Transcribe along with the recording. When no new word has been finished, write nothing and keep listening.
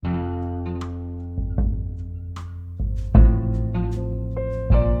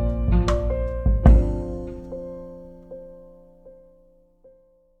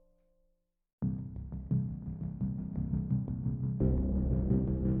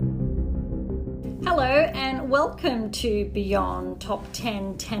Hello and welcome to Beyond Top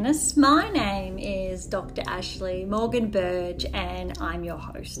 10 Tennis. My name is Dr. Ashley Morgan Burge and I'm your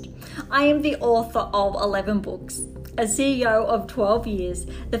host. I am the author of 11 books, a CEO of 12 years,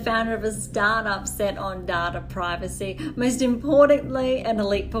 the founder of a startup set on data privacy, most importantly, an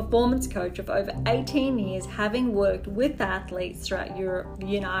elite performance coach of over 18 years, having worked with athletes throughout Europe, the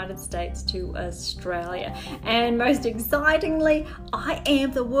United States to Australia. And most excitingly, I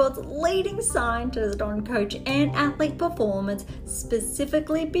am the world's leading scientist on coach and athlete performance,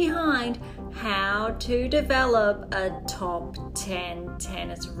 specifically behind how to develop a top 10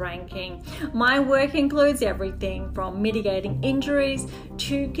 tennis ranking. My work includes everything from mitigating injuries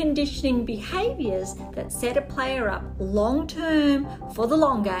to conditioning behaviors that set a player up long term for the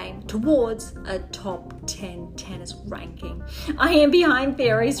long game towards a top 10 tennis ranking. I am behind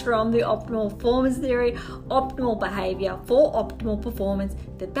theories from the optimal performance theory, optimal behavior for optimal performance,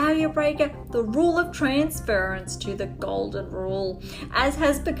 the barrier breaker, the rule of transference to the golden rule. As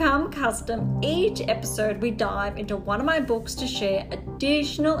has become custom, each episode we dive into one of my books to share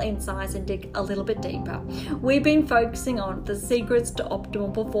additional insights and dig a little bit deeper. We've been focusing on the secrets to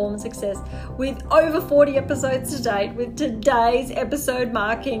optimal performance success with over 40 episodes to date, with today's episode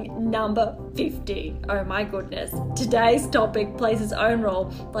marking number 50. Oh my goodness. Today's topic plays its own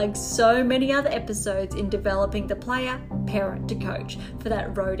role, like so many other episodes, in developing the player, parent to coach for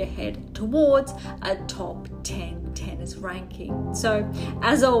that road ahead towards a top 10 tennis ranking. So,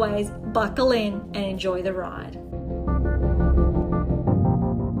 as always, buckle in and enjoy the ride.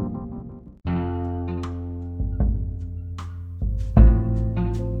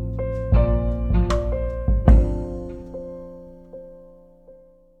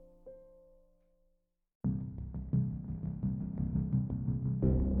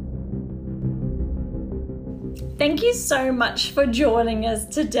 Thank you so much for joining us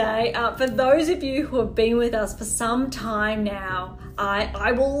today. For those of you who have been with us for some time now,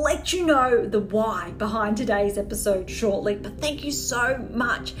 I will let you know the why behind today's episode shortly, but thank you so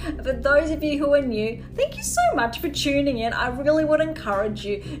much. For those of you who are new, thank you so much for tuning in. I really would encourage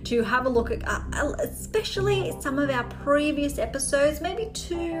you to have a look at especially some of our previous episodes, maybe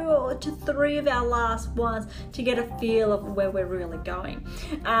 2 to 3 of our last ones, to get a feel of where we're really going.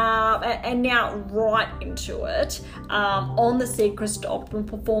 And now right into it. On the secrets to optimal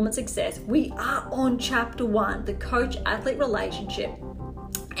performance success, we are on chapter 1, the coach-athlete relationship.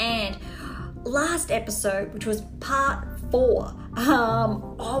 And last episode, which was part 4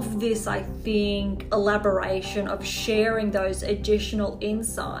 of this, I think, elaboration of sharing those additional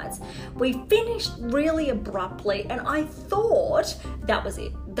insights, we finished really abruptly, and I thought that was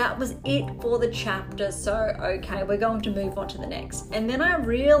it. That was it for the chapter. So, okay, we're going to move on to the next. And then I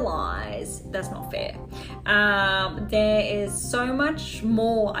realized that's not fair. There is so much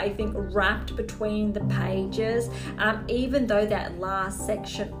more, I think, wrapped between the pages. Even though that last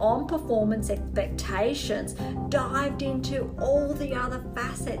section on performance expectations dived into all the other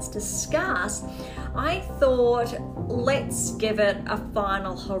facets discussed, I thought, let's give it a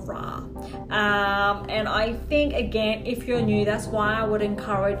final hurrah. And I think, again, if you're new, that's why I would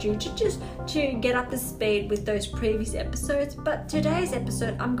encourage you to get up to speed with those previous episodes. But today's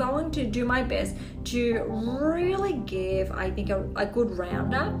episode, I'm going to do my best to really give, I think, a good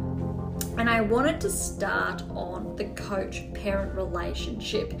roundup. And I wanted to start on the coach-parent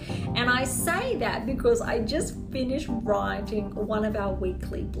relationship. And I say that because I just finished writing one of our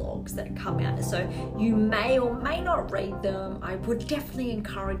weekly blogs that come out. So you may or may not read them. I would definitely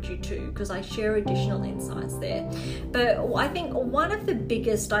encourage you to, because I share additional insights there. But I think one of the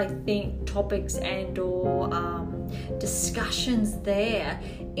biggest, topics and or discussions there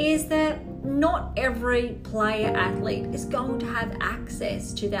is that not every player athlete is going to have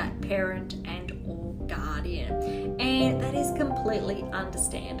access to that parent and or guardian, and that is completely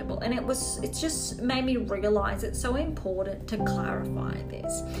understandable. And it's just made me realize it's so important to clarify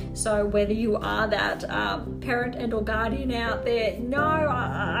this. So whether you are that parent and or guardian out there,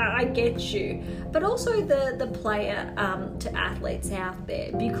 I get you, but also the player to athletes out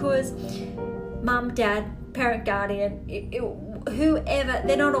there, because mum, dad, parent, guardian, whoever,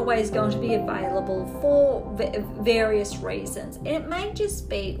 they're not always going to be available for various reasons. And it may just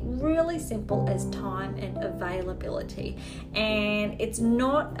be really simple as time and availability. And it's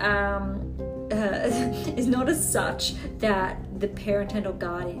not as such that the parent and or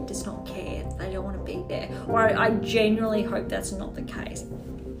guardian does not care, they don't want to be there. Or I genuinely hope that's not the case.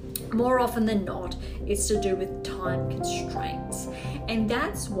 More often than not, it's to do with time constraints. And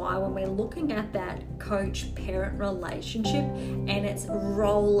that's why when we're looking at that coach-parent relationship and its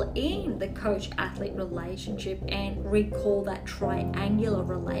role in the coach-athlete relationship, and recall that triangular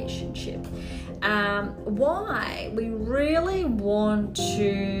relationship. Why we really want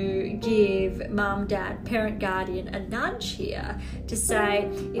to give mum, dad, parent, guardian a nudge here to say,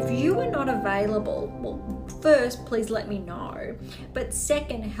 if you are not available, well, first, please let me know. But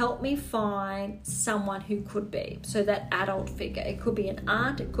second, help me find someone who could be. So that adult figure, it could be an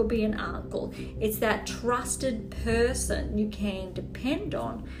aunt, it could be an uncle. It's that trusted person you can depend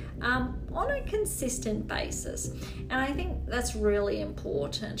on a consistent basis. And I think that's really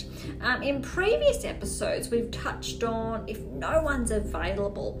important. In previous episodes, we've touched on, if no one's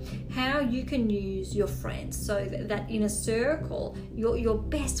available, how you can use your friends. So that inner circle, your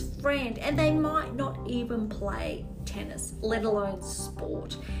best friend, and they might not even play tennis, let alone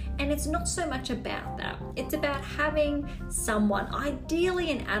sport. And it's not so much about that. It's about having someone,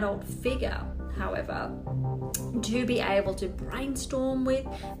 ideally an adult figure, however, to be able to brainstorm with,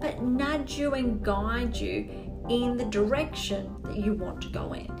 but nudge you and guide you in the direction that you want to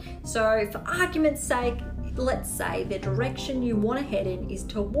go in. So for argument's sake, let's say the direction you want to head in is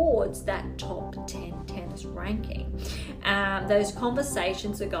towards that top 10 tennis ranking. Those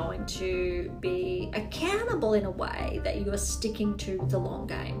conversations are going to be accountable in a way that you are sticking to the long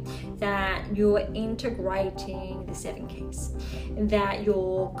game, that you're integrating the 7 keys, that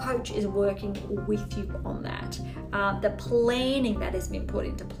your coach is working with you on that, the planning that has been put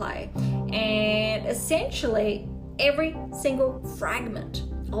into play, and essentially every single fragment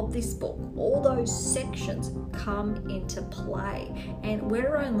of this book, all those sections come into play, and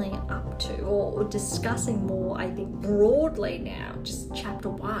we're only up to or discussing more, I think, broadly now, just chapter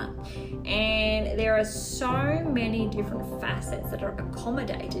 1, and there are so many different facets that are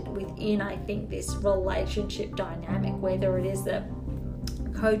accommodated within, I think, this relationship dynamic, whether it is the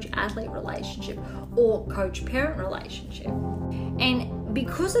coach-athlete relationship or coach-parent relationship. And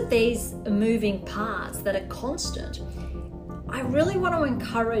because of these moving parts that are constant, I really want to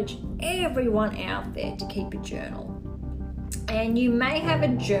encourage everyone out there to keep a journal. And you may have a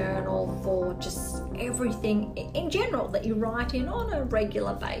journal for just everything in general that you write in on a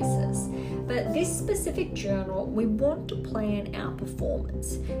regular basis. But this specific journal, we want to plan our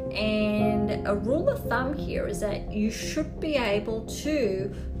performance. And a rule of thumb here is that you should be able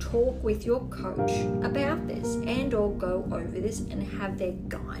to talk with your coach about this and or go over this and have their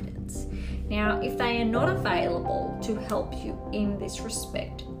guidance. Now, if they are not available to help you in this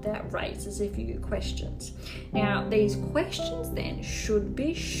respect, that raises a few questions. Now, these questions then should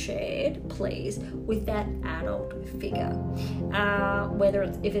be shared, please, with that adult figure. Whether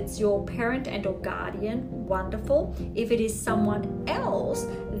if it's your parent and or guardian, wonderful. If it is someone else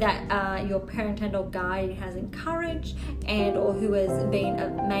that your parent and or guardian has encouraged and or who has been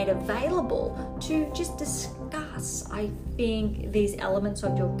made available to just discuss, I think, these elements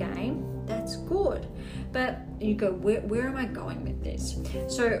of your game, that's good. But you go, where am I going with this?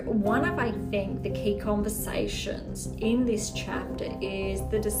 So one of, I think, the key conversations in this chapter is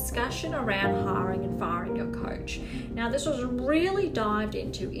the discussion around hiring and firing your coach. Now, this was really dived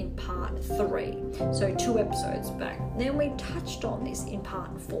into in part 3, so 2 episodes back. Then we touched on this in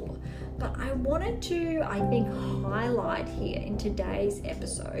part 4. But I wanted to, I think, highlight here in today's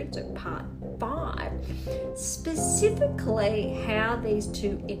episode, so part 5, specifically how these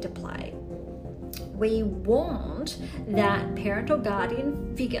two interplay. We want that parent or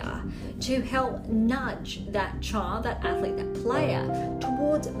guardian figure to help nudge that child, that athlete, that player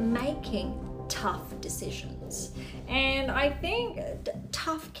towards making tough decisions. And I think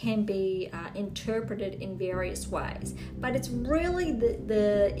tough can be interpreted in various ways, but it's really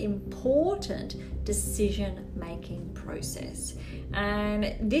the important decision-making process.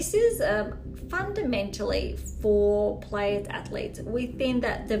 And this is fundamentally for players, athletes within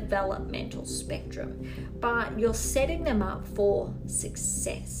that developmental spectrum, but you're setting them up for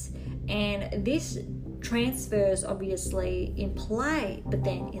success. And this transfers obviously in play, but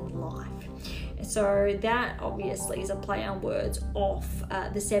then in life. So that obviously is a play on words off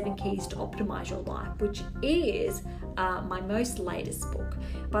the 7 Keys to Optimize Your Life, which is my most latest book.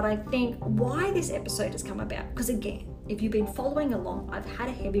 But I think why this episode has come about, because again, if you've been following along, I've had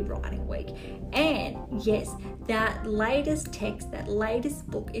a heavy writing week. And yes, that latest text, that latest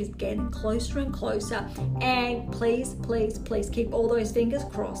book is getting closer and closer. And please, please, please keep all those fingers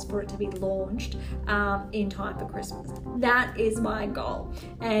crossed for it to be launched in time for Christmas. That is my goal.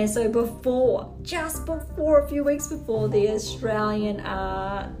 And so just before, a few weeks before the Australian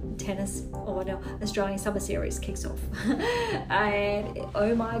Australian Summer Series kicks off. And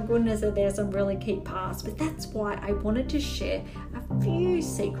oh my goodness, there's some really key parts. But that's why I wanted to share a few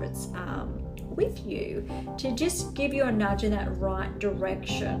secrets with you to just give you a nudge in that right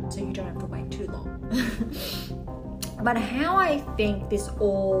direction so you don't have to wait too long. But how I think this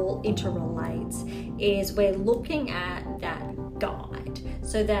all interrelates is we're looking at that guide.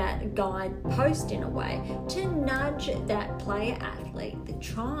 So that guide post in a way to nudge that player athlete, the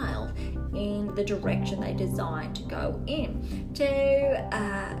child, in the direction they designed to go in,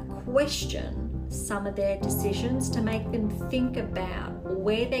 to question some of their decisions, to make them think about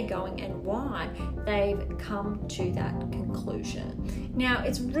where they're going and why they've come to that conclusion. Now,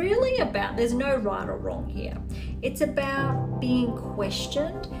 it's really about, there's no right or wrong here. It's about being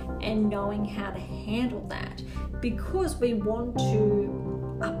questioned and knowing how to handle that, because we want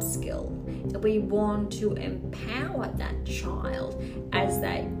to upskill. We want to empower that child as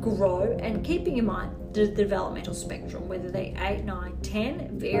they grow, and keeping in mind the developmental spectrum, whether they're 8, 9,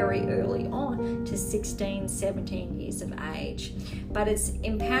 10, very early on to 16, 17 years of age. But it's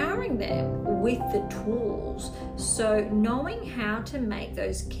empowering them with the tools, so knowing how to make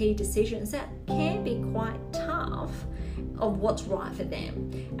those key decisions that can be quite tough of what's right for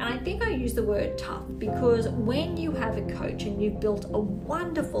them. And I think I use the word tough because when you have a coach and you've built a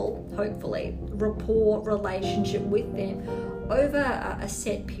wonderful, hopefully, rapport relationship with them over a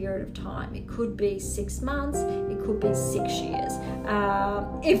set period of time, it could be 6 months, it could be 6 years,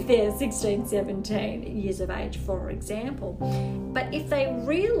 if they're 16, 17 years of age, for example. But if they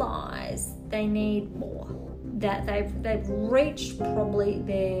realize they need more, that they've reached probably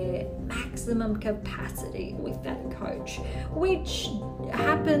their maximum capacity with that coach, which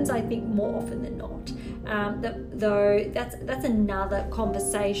happens, I think, more often than not. Though that's another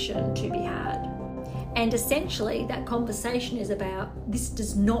conversation to be had. And essentially, that conversation is about this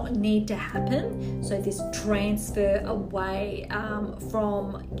does not need to happen. So this transfer away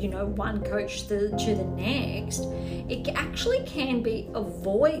from one coach to the next, it actually can be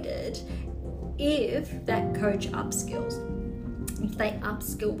avoided if that coach upskills, if they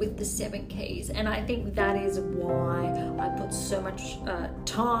upskill with the 7 keys. And I think that is why I put so much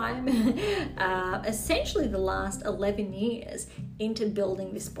time, essentially the last 11 years, into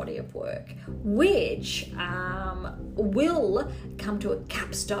building this body of work, which will come to a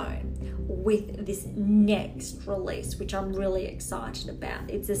capstone with this next release, which I'm really excited about.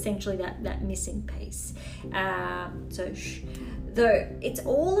 It's essentially that missing piece. Though it's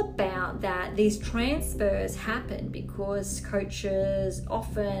all about that, these transfers happen because coaches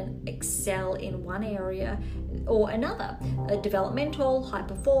often excel in one area or another, developmental, high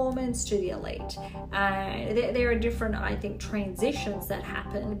performance to the elite. There are different, I think, transitions that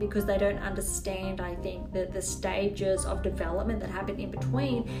happen because they don't understand, I think, the stages of development that happen in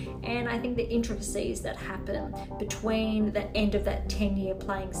between, and I think the intricacies that happen between the end of that 10-year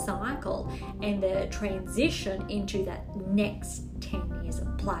playing cycle and the transition into that next 10 years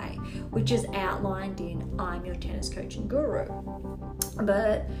of play, which is outlined in I'm Your Tennis Coaching Guru.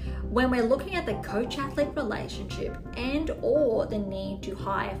 But when we're looking at the coach-athlete relationship and or the need to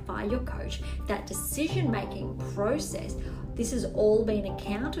fire your coach, that decision-making process, this has all been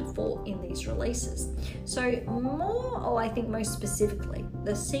accounted for in these releases. So I think most specifically,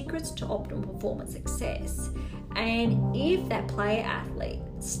 the secrets to optimal performance success. And if that player athlete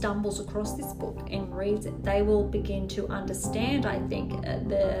stumbles across this book and reads it, they will begin to understand, I think,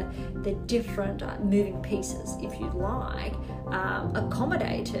 the different moving pieces, if you like,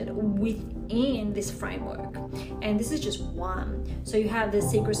 accommodated within this framework. And this is just one. So you have the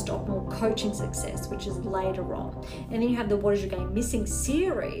Secrets to Optimal Coaching Success, which is later on. And then you have the What Is Your Game Missing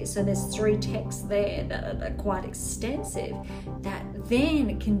series. So there's 3 texts there that are quite extensive that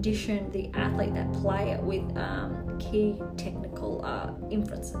then condition the athlete, that player, with key technical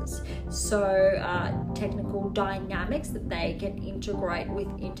inferences. So technical dynamics that they can integrate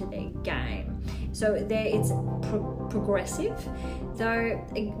into their game. So there it's progressive, though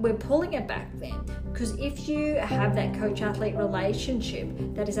we're pulling it back then, because if you have that coach-athlete relationship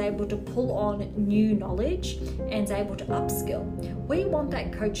that is able to pull on new knowledge and is able to upskill, we want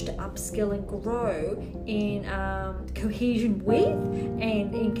that coach to upskill and grow in cohesion with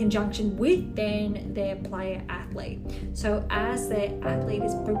and in conjunction with then their player athlete. So as their athlete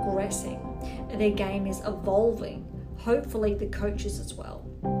is progressing, their game is evolving, hopefully the coaches as well.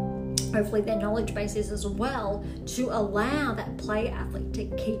 Hopefully their knowledge base is as well, to allow that player athlete to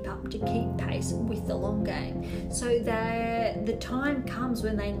keep up, to keep pace with the long game. So that the time comes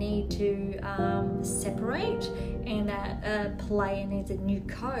when they need to separate, and that player needs a new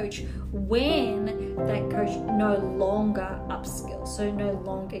coach when that coach no longer upskills, so no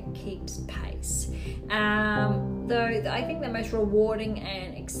longer keeps pace. though, I think the most rewarding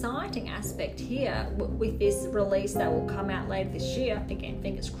and exciting aspect here with this release that will come out later this year, again,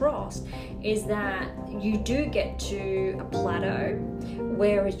 fingers crossed, is that you do get to a plateau,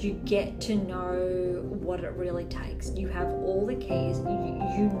 whereas you get to know what it really takes. You have all the keys,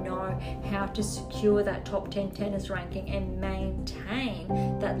 you know how to secure that top 10 tennis ranking and maintain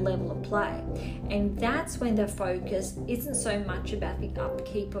that level of play. And that's when the focus isn't so much about the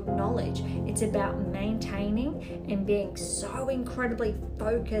upkeep of knowledge, it's about maintaining and being so incredibly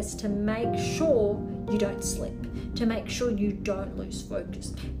focused to make sure you don't slip, to make sure you don't lose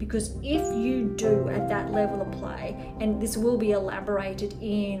focus. Because if you do at that level of play, and this will be elaborated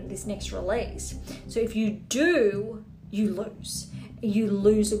in this next release, so if you do, you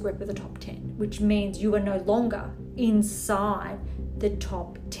lose a grip of the top 10, which means you are no longer inside the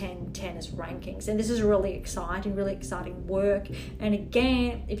top 10 tennis rankings. And this is really exciting work. And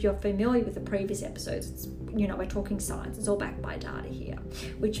again, if you're familiar with the previous episodes, it's, we're talking science, it's all backed by data here,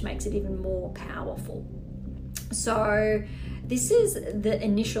 which makes it even more powerful. So this is the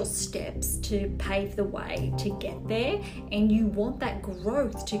initial steps to pave the way to get there, and you want that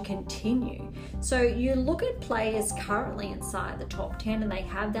growth to continue. So you look at players currently inside the top 10 and they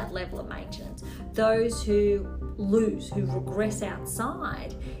have that level of maintenance. Those who lose, who regress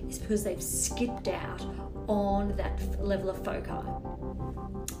outside, is because they've skipped out on that level of foci.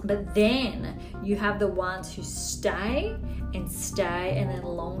 But then you have the ones who stay and then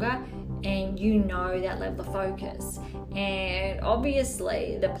longer, and that level of focus. And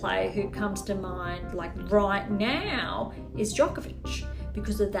obviously the player who comes to mind like right now is Djokovic,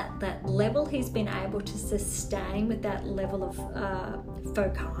 because of that level he's been able to sustain with that level of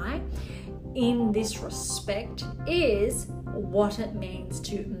foci in this respect is what it means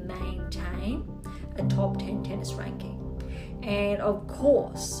to maintain a top 10 tennis ranking. And of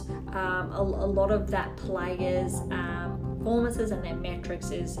course, a lot of that players' performances and their metrics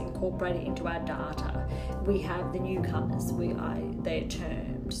is incorporated into our data. We have the newcomers, they're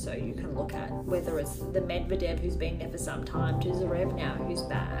termed, so you can look at whether it's the Medvedev who's been there for some time, to Zverev now who's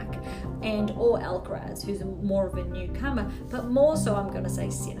back, or Alcaraz who's more of a newcomer, but more so I'm going to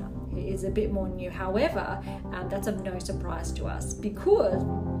say Sinner is a bit more new. However, that's of no surprise to us because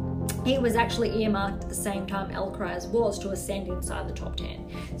he was actually earmarked at the same time Alcaraz was to ascend inside the top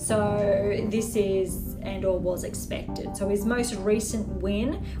 10. So this is was expected. So his most recent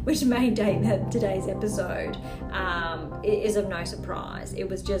win, which may date today's episode, is of no surprise. It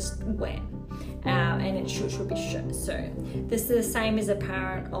was just when. And it should be soon. This is the same as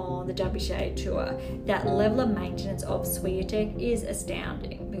apparent on the WTA Tour. That level of maintenance of Swiatek is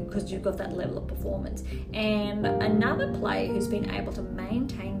astounding because you've got that level of performance. And another player who's been able to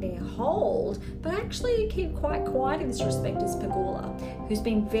maintain their hold, but actually keep quite quiet in this respect, is Pegula, who's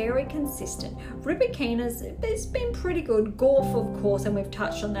been very consistent. Rybakina's been pretty good. Gauff, of course, and we've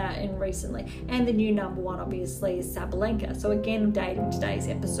touched on that recently. And the new number one, obviously, is Sabalenka. So again, dating today's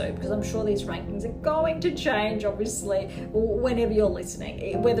episode, because I'm sure these rankings are going to change, obviously, whenever you're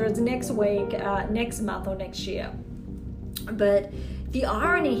listening, whether it's next week, next month, or next year. But the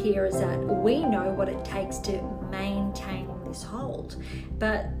irony here is that we know what it takes to maintain this hold.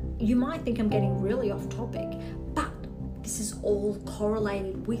 But you might think I'm getting really off topic, but this is all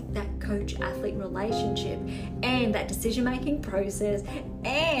correlated with that coach-athlete relationship and that decision-making process,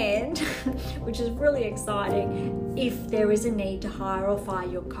 and which is really exciting, if there is a need to hire or fire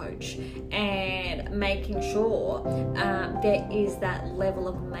your coach, and making sure there is that level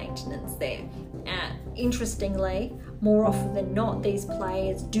of maintenance there. Interestingly, more often than not, these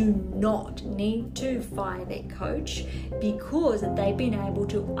players do not need to fire their coach because they've been able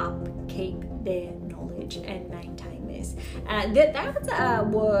to upkeep their knowledge and maintain this. That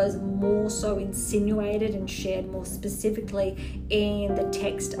was more so insinuated and shared more specifically in the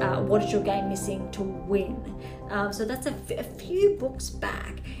text, What is your game missing to win? So that's a few books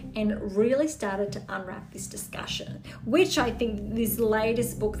back, and really started to unwrap this discussion, which I think this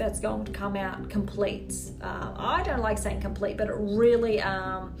latest book that's going to come out completes. I don't like saying complete, but it really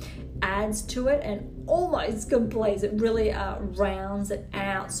adds to it and almost completes it, really rounds it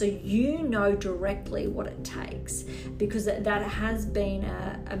out, so you know directly what it takes, because that has been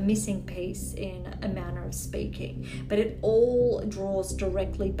a missing piece in a manner of speaking. But it all draws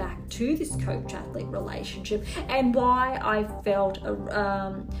directly back to this coach-athlete relationship, and why I felt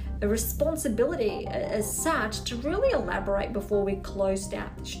a responsibility as such to really elaborate before we closed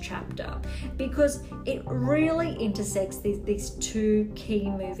out this chapter, because it really intersects these two key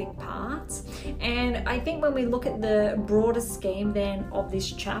moving parts. And I think when we look at the broader scheme then of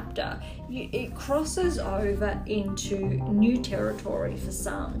this chapter, it crosses over into new territory for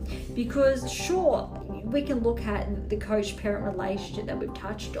some, because sure, we can look at the coach-parent relationship that we've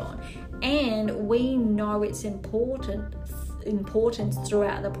touched on, and we know its importance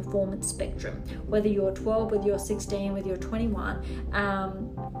throughout the performance spectrum, whether you're 12, whether you're 16, whether you're 21,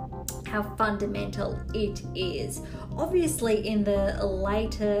 how fundamental it is. Obviously in the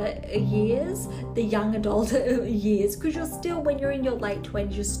later years, the young adult years, because you're still, when you're in your late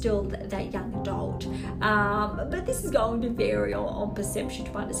 20s, you're still that young adult, but this is going to vary on perception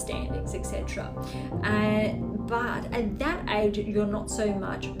to understandings, etc. But at that age, you're not so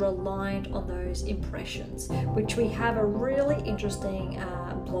much reliant on those impressions, which we have a really interesting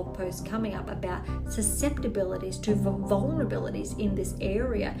blog post coming up about susceptibilities to vulnerabilities in this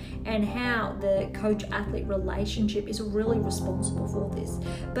area, and how the coach-athlete relationship is really responsible for this.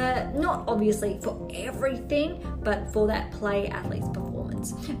 But not obviously for everything, but for that play-athlete's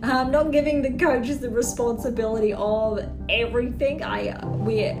performance. Not giving the coaches the responsibility of everything.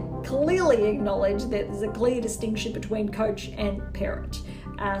 We clearly acknowledge that there's a clear distinction between coach and parent.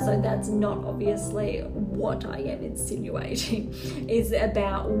 So that's not obviously what I am insinuating. It's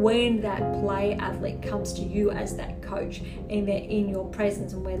about when that play athlete comes to you as that coach in your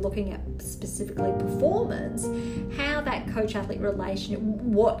presence, and we're looking at specifically performance, how that coach-athlete relationship,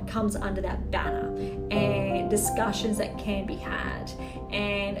 what comes under that banner, and discussions that can be had.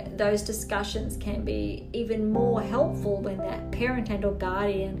 And those discussions can be even more helpful when that parent and or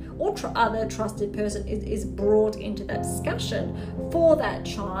guardian or other trusted person is brought into that discussion for that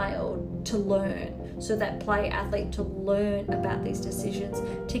child to learn. So that play athlete to learn about these decisions,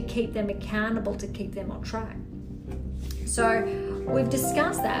 to keep them accountable, to keep them on track. So we've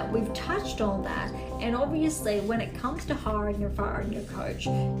discussed that, we've touched on that, and obviously when it comes to hiring and firing your coach,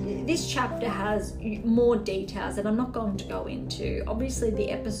 this chapter has more details that I'm not going to go into. Obviously the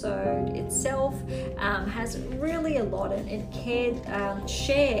episode itself has really a lot, and it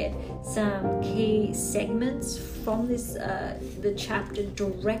shared some key segments from this the chapter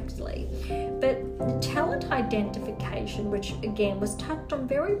directly. But the talent identification, which again was touched on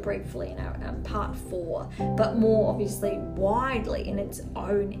very briefly in our part 4, but more obviously widely in its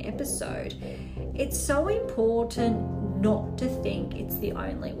own episode, it's so important not to think it's the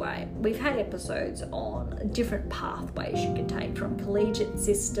only way. We've had episodes on different pathways you can take, from collegiate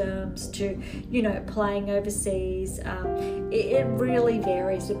systems to, playing overseas. It really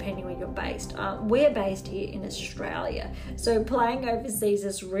varies depending where you're based. We're based here in Australia, so playing overseas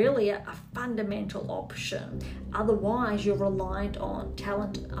is really a fundamental option. Otherwise, you're reliant on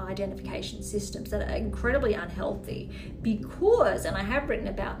talent identification systems that are incredibly unhealthy, because, and I have written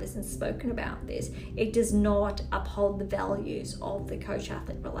about this and spoken about this, it does not uphold the values of the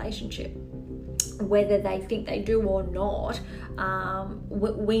coach-athlete relationship. Whether they think they do or not,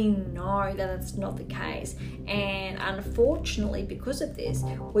 we know that it's not the case. And unfortunately, because of this,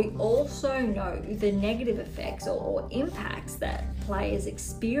 we also know the negative effects or impacts that players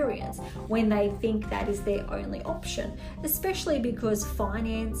experience when they think that is their only option, especially because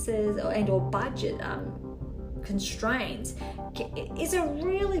finances and or budget constraints is a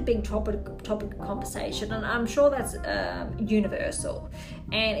really big topic of conversation, and I'm sure that's universal.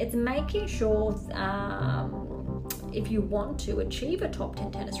 And it's making sure if you want to achieve a top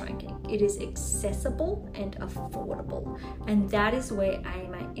 10 tennis ranking, it is accessible and affordable. And that is where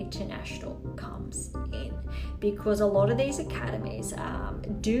AAMA International comes in, because a lot of these academies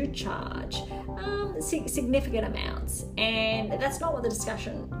do charge significant amounts, and that's not what the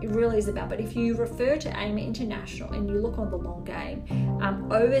discussion really is about. But if you refer to AAMA International and you look on the long game,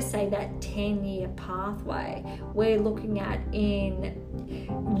 over say that 10-year pathway, we're looking at in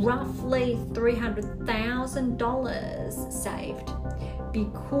roughly $300,000 saved,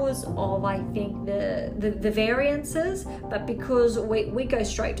 because of, I think, the variances, but because we go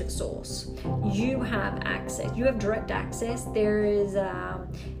straight to the source. You have access, you have direct access. There's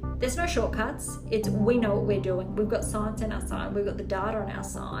no shortcuts. We know what we're doing. We've got science on our side, we've got the data on our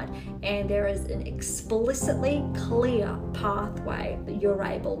side, and there is an explicitly clear pathway that you're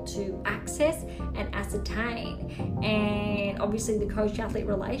able to access and ascertain. And obviously the coach-athlete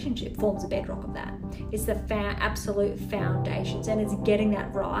relationship forms a bedrock of that. It's the absolute foundations, and it's getting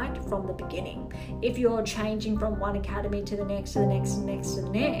that right from the beginning. If you're changing from one academy to the next, to the next, to the next, to the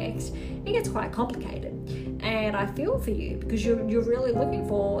next, it gets quite complicated. And I feel for you, because you're really looking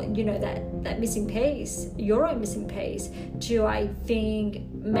for, that missing piece, your own missing piece, to, I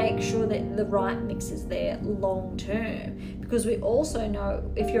think, make sure that the right mix is there long term. Because we also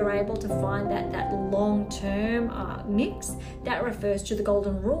know, if you're able to find that long term mix, that refers to the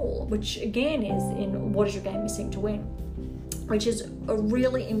golden rule, which again is in what is your game missing to win, which is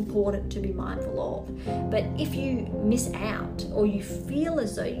really important to be mindful of. But if you miss out, or you feel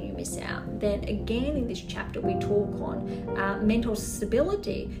as though you miss out, then again in this chapter we talk on mental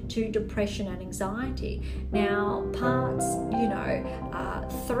stability to depression and anxiety. Now, parts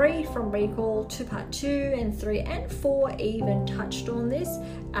 3 from Recall to part 2 and 3 and 4 even touched on this.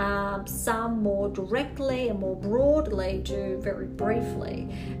 Some more directly and more broadly, do very briefly.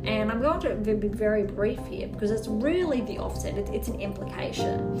 And I'm going to be very brief here, because it's really the offset. It's an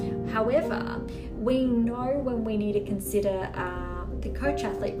implication. However, we know when we need to consider the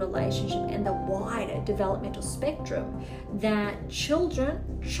coach-athlete relationship and the wider developmental spectrum, that children,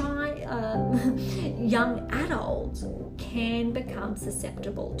 young adults can become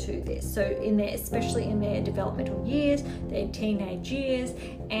susceptible to this. So especially in their developmental years, their teenage years,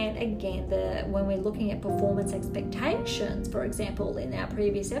 and again, when we're looking at performance expectations, for example, in our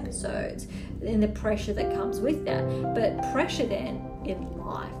previous episodes, and the pressure that comes with that. But pressure then in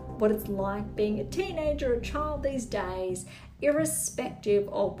life, what it's like being a teenager, a child these days, irrespective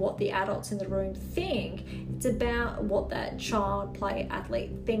of what the adults in the room think, it's about what that child, player,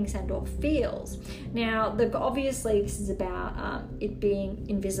 athlete thinks and or feels. Now, obviously this is about it being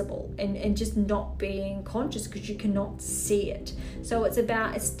invisible and just not being conscious, because you cannot see it. So it's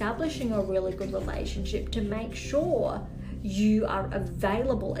about establishing a really good relationship to make sure you are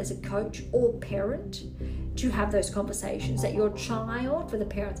available as a coach or parent to have those conversations, that your child, for the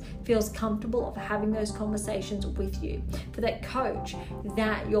parents, feels comfortable of having those conversations with you. For that coach,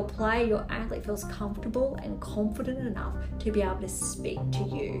 that your player, your athlete feels comfortable and confident enough to be able to speak to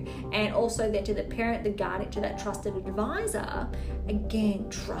you. And also then to the parent, the guardian, to that trusted advisor, again,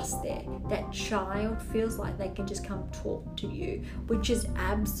 trust there. That child feels like they can just come talk to you, which is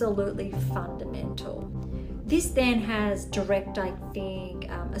absolutely fundamental. This then has direct, I think,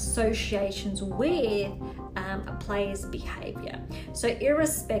 associations with a player's behavior. So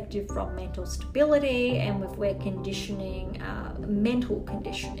irrespective from mental stability, and if we're conditioning, mental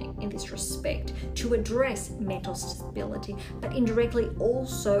conditioning in this respect to address mental stability, but indirectly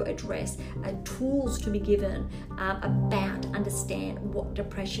also address tools to be given about understand what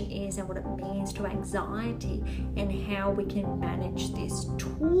depression is and what it means to anxiety, and how we can manage these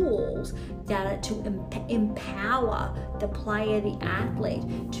tools that are to empower the player, the athlete,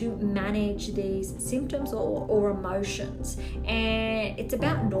 to manage these symptoms or emotions. And it's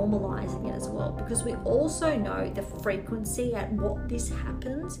about normalizing it as well, because we also know the frequency at what this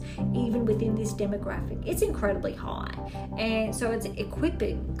happens, even within this demographic, it's incredibly high. And so it's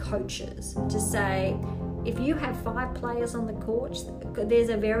equipping coaches to say, if you have 5 players on the court, there's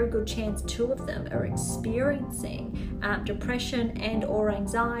a very good chance 2 of them are experiencing depression and or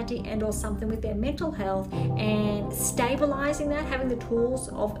anxiety and or something with their mental health, and stabilizing that, having the tools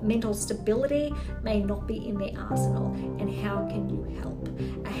of mental stability may not be in their arsenal. And how can you help?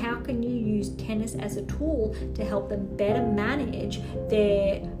 How can you use tennis as a tool to help them better manage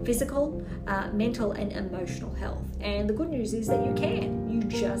their physical, mental and emotional health? And the good news is that you can. You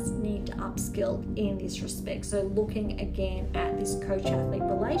just need to upskill in this respect. So looking again at this coach-athlete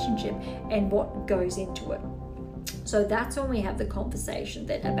relationship and what goes into it. So that's when we have the conversation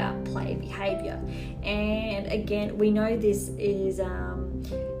then about player behavior. And again, we know this is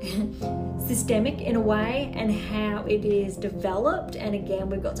systemic in a way, and how it is developed. And again,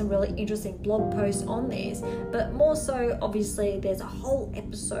 we've got some really interesting blog posts on this, but more so, obviously, there's a whole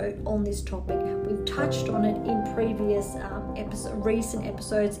episode on this topic. We've touched on it in previous recent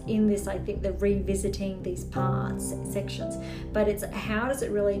episodes in this, I think, the revisiting these parts, sections. But it's how does it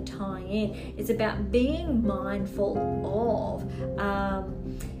really tie in? It's about being mindful of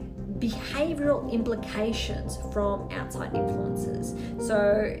behavioral implications from outside influences.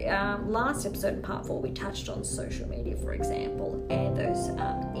 So last episode in part 4 we touched on social media, for example, and those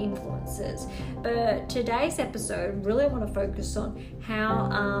influences. But today's episode really I want to focus on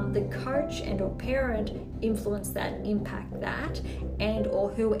how the coach and or parent influence that and impact that, and or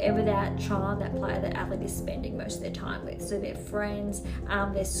whoever that child, that player, that athlete is spending most of their time with. So their friends,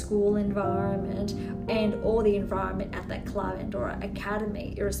 their school environment, and or the environment at that club and or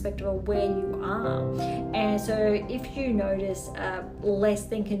academy, irrespective of where you are. And so if you notice less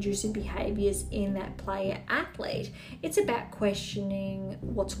than conducive behaviors in that player athlete, it's about questioning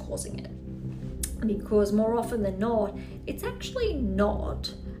what's causing it. Because more often than not, it's actually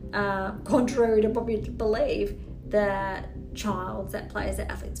not contrary to popular belief, the player's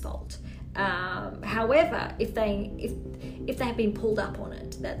athlete's fault. However, if they have been pulled up on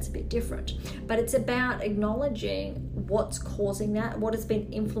it, that's a bit different. But it's about acknowledging what's causing that, what has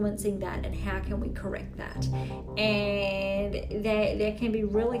been influencing that, and how can we correct that. And there can be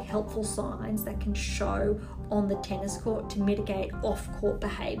really helpful signs that can show on the tennis court to mitigate off-court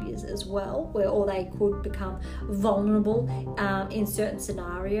behaviours as well, or they could become vulnerable in certain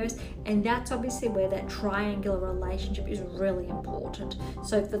scenarios. And that's obviously where that triangular relationship is really important.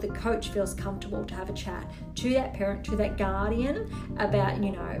 So for the coach feels comfortable to have a chat to that parent, to that guardian about,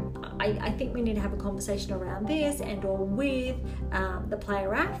 I think we need to have a conversation around this, and or with the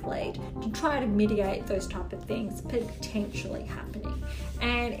player athlete to try to mitigate those type of things potentially happening.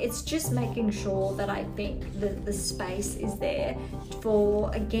 And it's just making sure that I think the space is there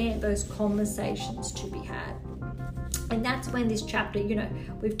for, again, those conversations to be had. And that's when this chapter,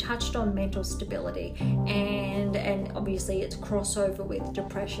 we've touched on mental stability, and obviously it's crossover with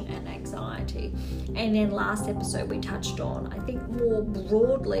depression and anxiety. And then last episode we touched on, I think more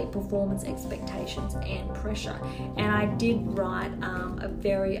broadly, performance expectations and pressure. And I did write a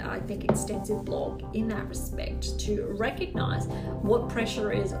very, I think, extensive blog in that respect to recognize what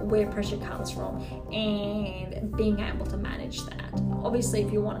pressure is, where pressure comes from, and being able to manage that. Obviously,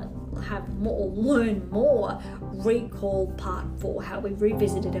 if you want to have more, learn more, recall part 4, how we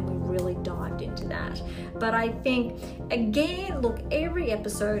revisited and we really dived into that. But I think, again, look, every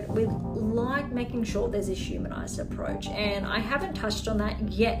episode we like making sure there's a humanized approach, and I haven't touched on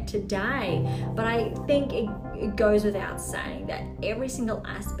that yet today, but I think it goes without saying that every single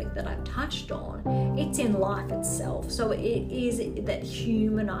aspect that I've touched on, it's in life itself. So it is that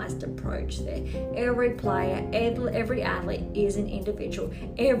humanized approach there. Every player, every athlete is an individual.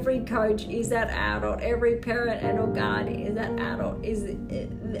 Every coach is that adult. Every parent and or guardian is that adult, is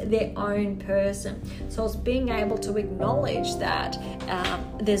their own person. So it's being able to acknowledge that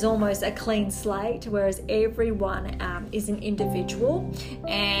there's almost a clean slate, whereas everyone is an individual,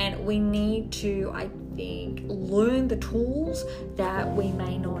 and we need to, I think, learn the tools that we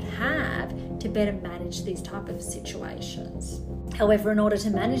may not have to better manage these type of situations. However, in order to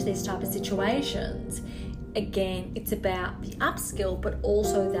manage these type of situations, again, it's about the upskill, but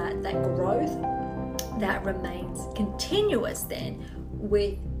also that growth that remains continuous then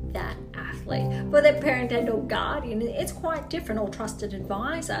with that athlete. For their parent and or guardian, it's quite different, or trusted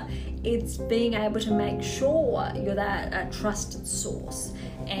advisor. It's being able to make sure you're that trusted source.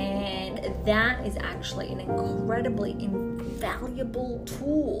 And that is actually an incredibly invaluable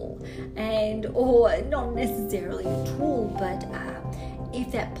tool, or not necessarily a tool, but if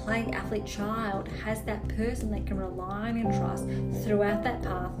that playing athlete child has that person they can rely on and trust throughout that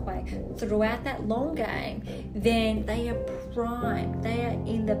pathway, throughout that long game, then they are primed. They are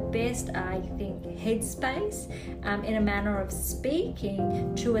in the best, I think, headspace, in a manner of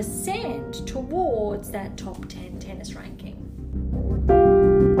speaking, to ascend towards that top 10 tennis ranking.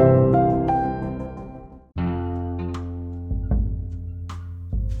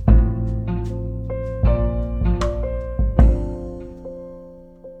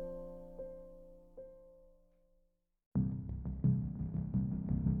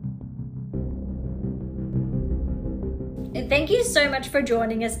 Thank you so much for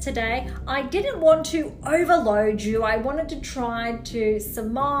joining us today. I didn't want to overload you. I wanted to try to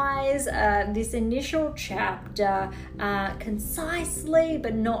surmise this initial chapter concisely,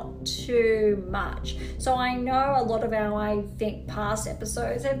 but not too much. So I know a lot of our, I think, past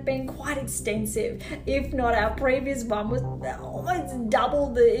episodes have been quite extensive. If not, our previous one was almost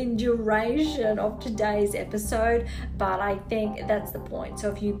double in duration of today's episode, but I think that's the point.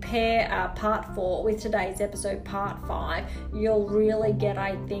 So if you pair part 4 with today's episode, part 5, you'll really get,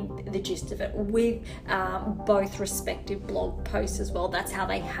 I think, the gist of it with both respective blog posts as well. That's how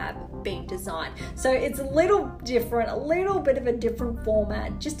they have been designed. So it's a little different, a little bit of a different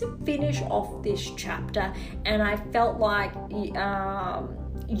format just to finish off this chapter. And I felt like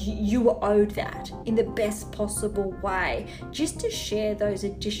you were owed that in the best possible way, just to share those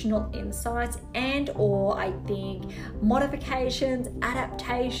additional insights and or, I think, modifications,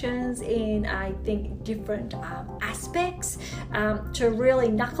 adaptations in, I think, different aspects to really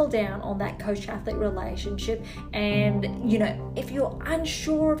knuckle down on that coach-athlete relationship. And, if you're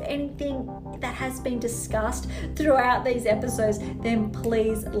unsure of anything that has been discussed throughout these episodes, then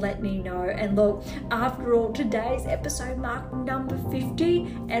please let me know. And look, after all, today's episode marked number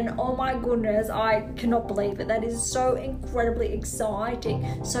 50, and oh my goodness, I cannot believe it. That is so incredibly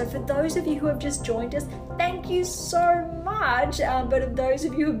exciting. So for those of you who have just joined us, thank you so much. But of those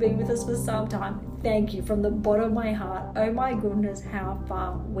of you who have been with us for some time, thank you from the bottom of my heart. Oh my goodness, how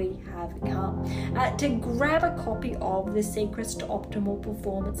far we have come. To grab a copy of The Secrets to Optimal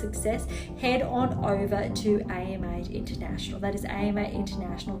Performance Success, head on over to AMA International. That is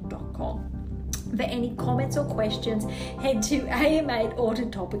amainternational.com. For any comments or questions, head to AMA or to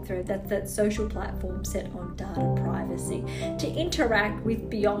Topic Thread. That's that social platform set on data privacy. To interact with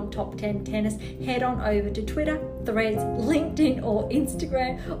Beyond Top 10 Tennis, head on over to Twitter, Threads, LinkedIn or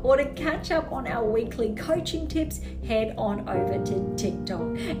Instagram, or to catch up on our weekly coaching tips, head on over to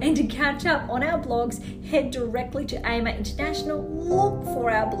TikTok. And to catch up on our blogs, head directly to AMA International, look for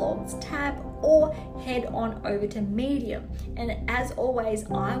our blogs tab, or head on over to Medium. And as always,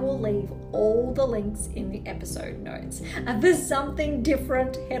 I will leave all the links in the episode notes. And for something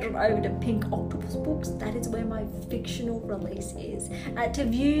different, head on over to Pink Octopus Books. That is where my fictional release is. To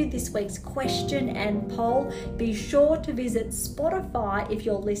view this week's question and poll, be sure to visit Spotify if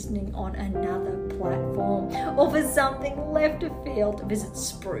you're listening on another platform. Or for something left of field, visit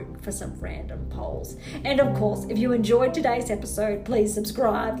Spruik for some random polls. And of course, if you enjoyed today's episode, please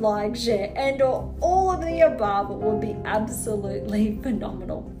subscribe, like, share, and or all of the above would be absolutely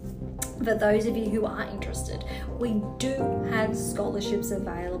phenomenal. For those of you who are interested, we do have scholarships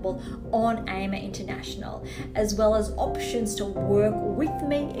available on AMA International, as well as options to work with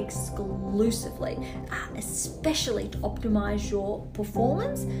me exclusively, especially to optimize your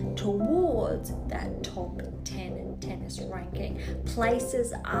performance towards that top 10 in tennis ranking.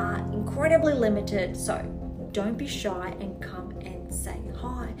 Places are incredibly limited, so don't be shy and come and say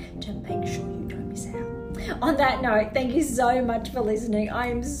hi to make sure you don't miss out. On that note, thank you so much for listening. I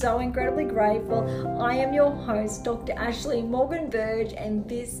am so incredibly grateful. I am your host, Dr. Ashley Morgan Burge, and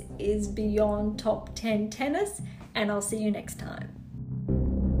this is Beyond Top 10 Tennis, and I'll see you next time.